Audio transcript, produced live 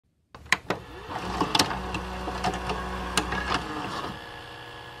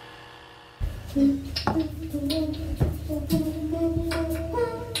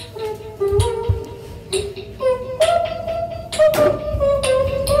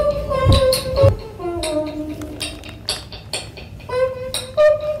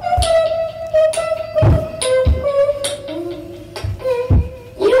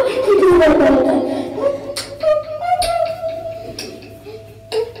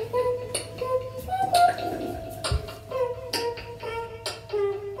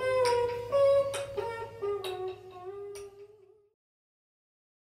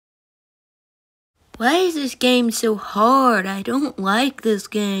Why is this game so hard? I don't like this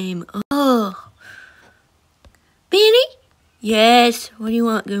game. Ugh. Benny? Yes, what do you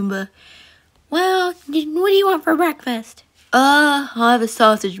want, Goomba? Well, what do you want for breakfast? I'll have a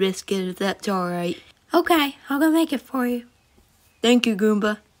sausage biscuit if that's alright. Okay, I'll go make it for you. Thank you,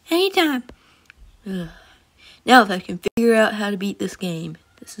 Goomba. Anytime. Ugh. Now if I can figure out how to beat this game.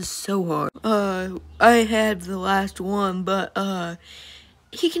 This is so hard. I had the last one, but,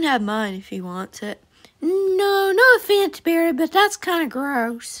 he can have mine if he wants it. No offense, Barry, but that's kind of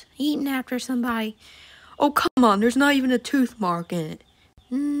gross. Eating after somebody. Oh, come on, there's not even a tooth mark in it.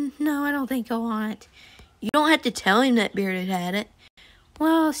 No, I don't think he'll want it. You don't have to tell him that Bearded had it.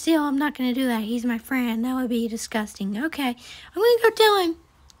 Well, still, I'm not going to do that. He's my friend. That would be disgusting. Okay, I'm going to go tell him.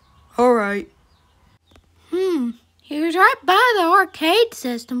 Alright. He was right by the arcade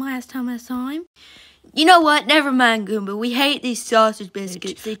system last time I saw him. You know what? Never mind, Goomba. We hate these sausage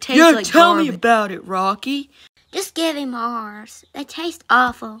biscuits. They taste like garbage. Tell me about it, Rocky. Just give him ours. They taste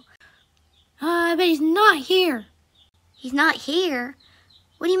awful. But he's not here. He's not here?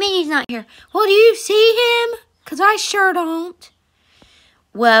 What do you mean he's not here? Well, do you see him? 'Cause I sure don't.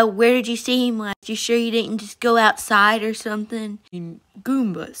 Well, where did you see him last? You sure you didn't just go outside or something?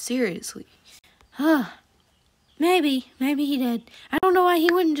 Goomba, seriously. Maybe he did. I don't know why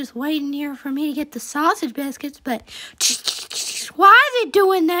he wouldn't just wait in here for me to get the sausage biscuits, but why is it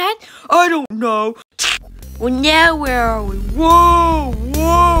doing that? I don't know. Well, now where are we? Whoa!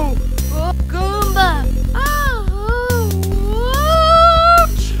 Oh, Goomba!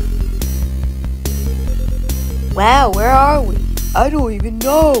 Wow, where are we? I don't even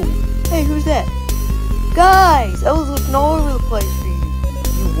know. Hey, who's that? Guys, I was looking all over the place for you.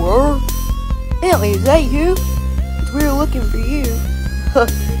 You were? Bentley, is that you? We were looking for you.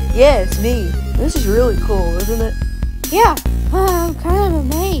 Yeah, it's me. This is really cool, isn't it? Yeah, I'm kind of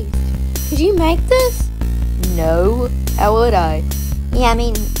amazed. Did you make this? No, how would I? Yeah,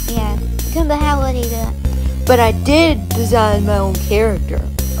 Goomba, how would he do it? But I did design my own character.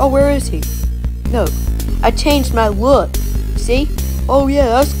 Oh, where is he? No, I changed my look. See? Oh yeah,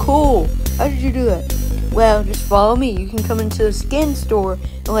 that's cool. How did you do that? Well, just follow me. You can come into the skin store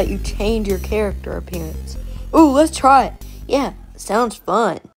and let you change your character appearance. Ooh, let's try it. Yeah, sounds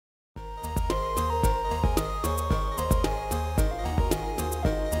fun.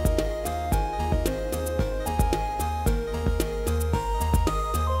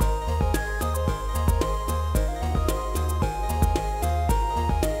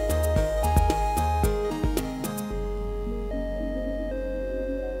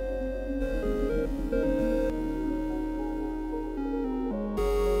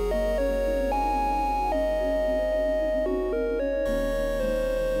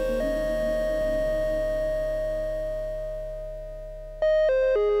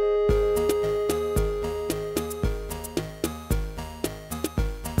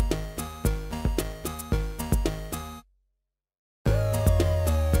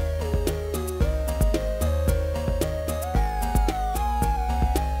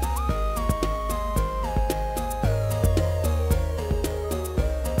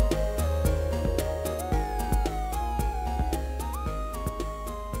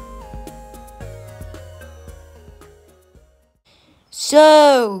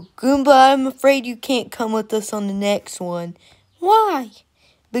 So, Goomba, I'm afraid you can't come with us on the next one. Why?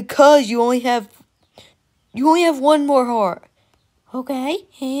 Because you only have one more heart. Okay,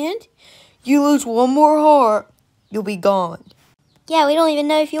 and you lose one more heart, you'll be gone. Yeah, we don't even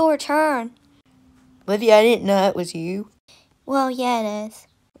know if you'll return. Livy, I didn't know it was you. Well, yeah, it is.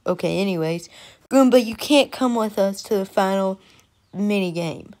 Okay, anyways, Goomba, you can't come with us to the final mini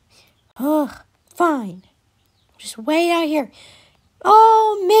game. Ugh, fine. Just wait out here.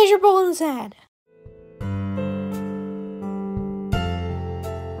 Oh, miserable and sad.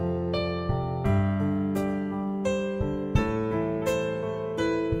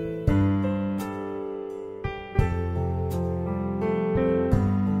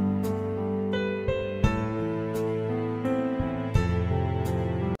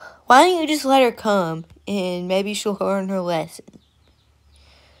 Why don't you just let her come, and maybe she'll learn her lesson.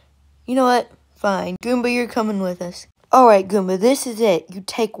 You know what? Fine. Goomba, you're coming with us. Alright, Goomba, this is it. You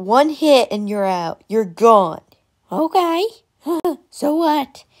take one hit and you're out. You're gone. Okay. So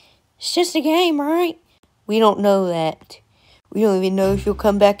what? It's just a game, right? We don't know that. We don't even know if you'll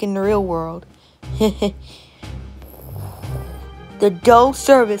come back in the real world. The dull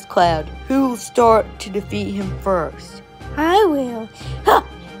service cloud. Who will start to defeat him first? I will.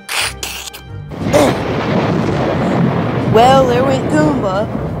 Well, there went Goomba.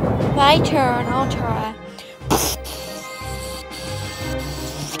 My turn. I'll try.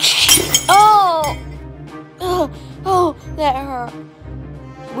 Oh! Oh, that hurt.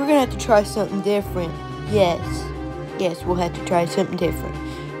 We're gonna have to try something different. Yes, we'll have to try something different.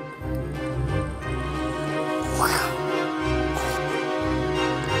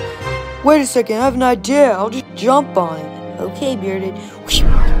 Wait a second, I have an idea. I'll just jump on it. Okay, Bearded.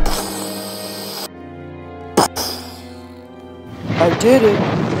 I did it.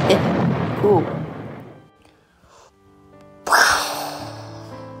 Cool.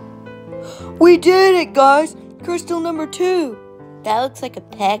 We did it, guys! Crystal number 2. That looks like a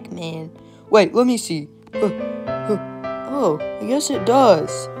Pac-Man. Wait, let me see. Oh, I guess it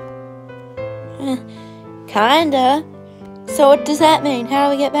does. Kinda. So what does that mean? How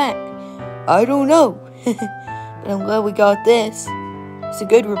do we get back? I don't know. But I'm glad we got this. It's a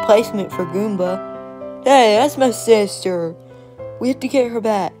good replacement for Goomba. Hey, that's my sister. We have to get her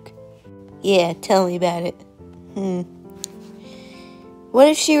back. Yeah, tell me about it. What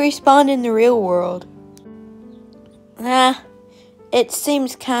if she respawned in the real world? It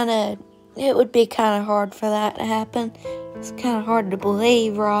seems it would be kinda hard for that to happen. It's kinda hard to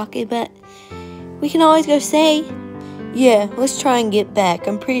believe, Rocky, but we can always go see. Yeah, let's try and get back.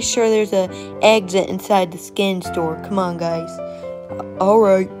 I'm pretty sure there's an exit inside the skin store. Come on, guys.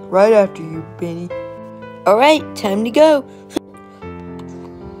 Alright, right after you, Benny. Alright, time to go.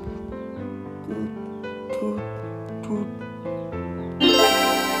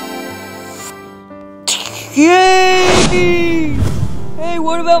 Yay! Hey,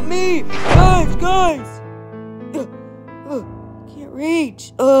 what about me? Guys! Can't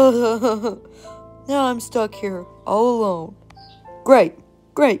reach. Now I'm stuck here, all alone. Great.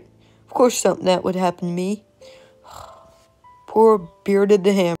 Of course something that would happen to me. Poor Bearded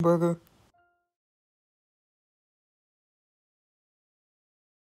the hamburger.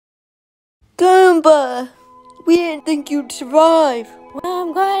 Goomba! We didn't think you'd survive. Well,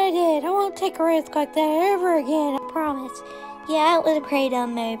 I'm glad I did. I won't take a risk like that ever again, I promise. Yeah, it was a pretty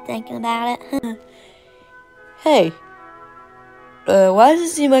dumb move thinking about it. Hey. Why does it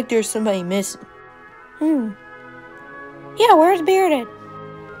seem like there's somebody missing? Yeah, where's Bearded?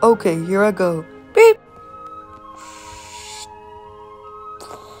 Okay, here I go. Beep!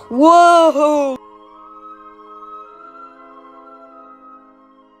 Whoa!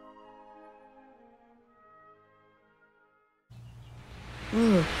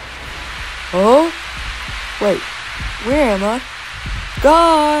 Oh? Wait, where am I?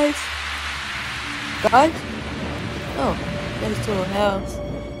 Guys! Oh, nice little house.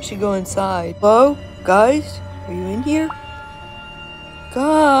 Should go inside. Hello? Guys? Are you in here?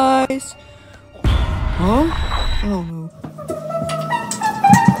 Guys! Huh? Oh no.